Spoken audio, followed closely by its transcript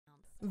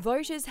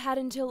Voters had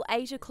until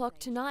 8 o'clock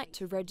tonight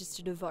to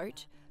register to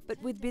vote, but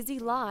with busy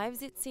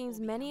lives, it seems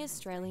many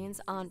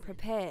Australians aren't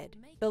prepared.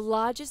 The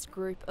largest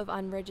group of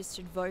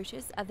unregistered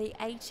voters are the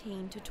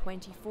 18 to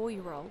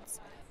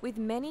 24-year-olds, with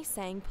many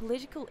saying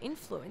political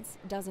influence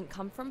doesn't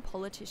come from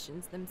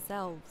politicians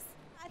themselves.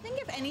 I think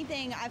if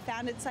anything, I've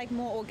found it's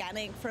more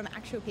organic from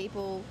actual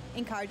people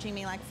encouraging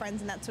me, like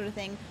friends and that sort of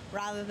thing,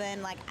 rather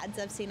than ads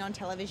I've seen on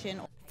television.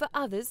 For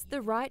others,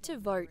 the right to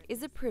vote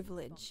is a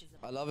privilege.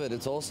 I love it.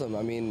 It's awesome.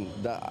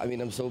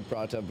 I'm so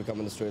proud to have become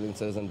an Australian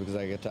citizen because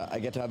I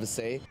get to have a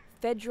say.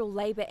 Federal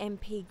Labor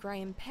MP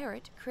Graham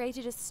Perrott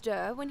created a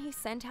stir when he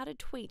sent out a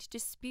tweet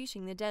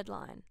disputing the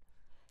deadline.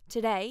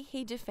 Today,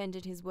 he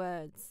defended his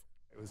words.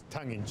 It was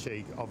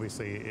tongue-in-cheek.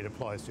 Obviously, it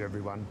applies to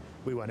everyone.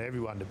 We want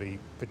everyone to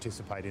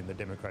participate in the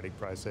democratic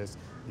process.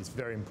 It's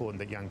very important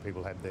that young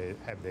people have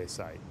their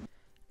say.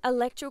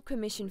 Electoral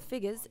Commission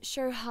figures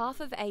show half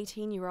of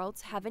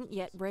 18-year-olds haven't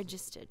yet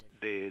registered.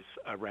 There's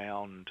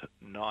around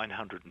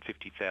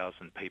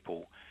 950,000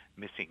 people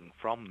missing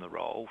from the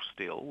roll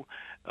still,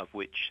 of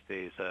which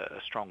there's a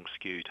strong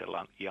skew to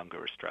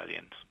younger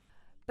Australians.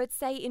 But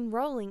say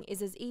enrolling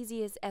is as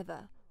easy as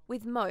ever,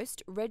 with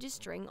most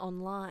registering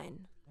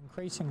online.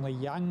 Increasingly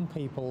young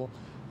people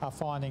are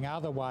finding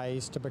other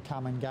ways to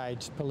become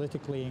engaged,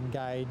 politically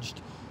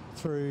engaged,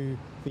 through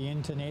the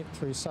internet,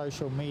 through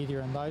social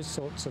media and those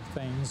sorts of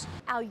things.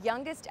 Our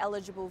youngest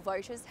eligible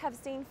voters have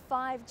seen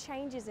 5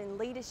 changes in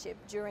leadership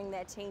during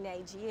their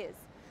teenage years,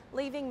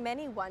 leaving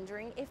many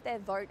wondering if their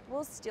vote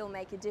will still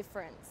make a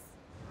difference.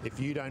 If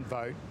you don't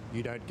vote,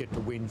 you don't get to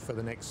win for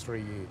the next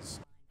 3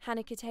 years.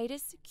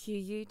 Kotaidis,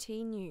 QUT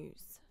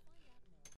News.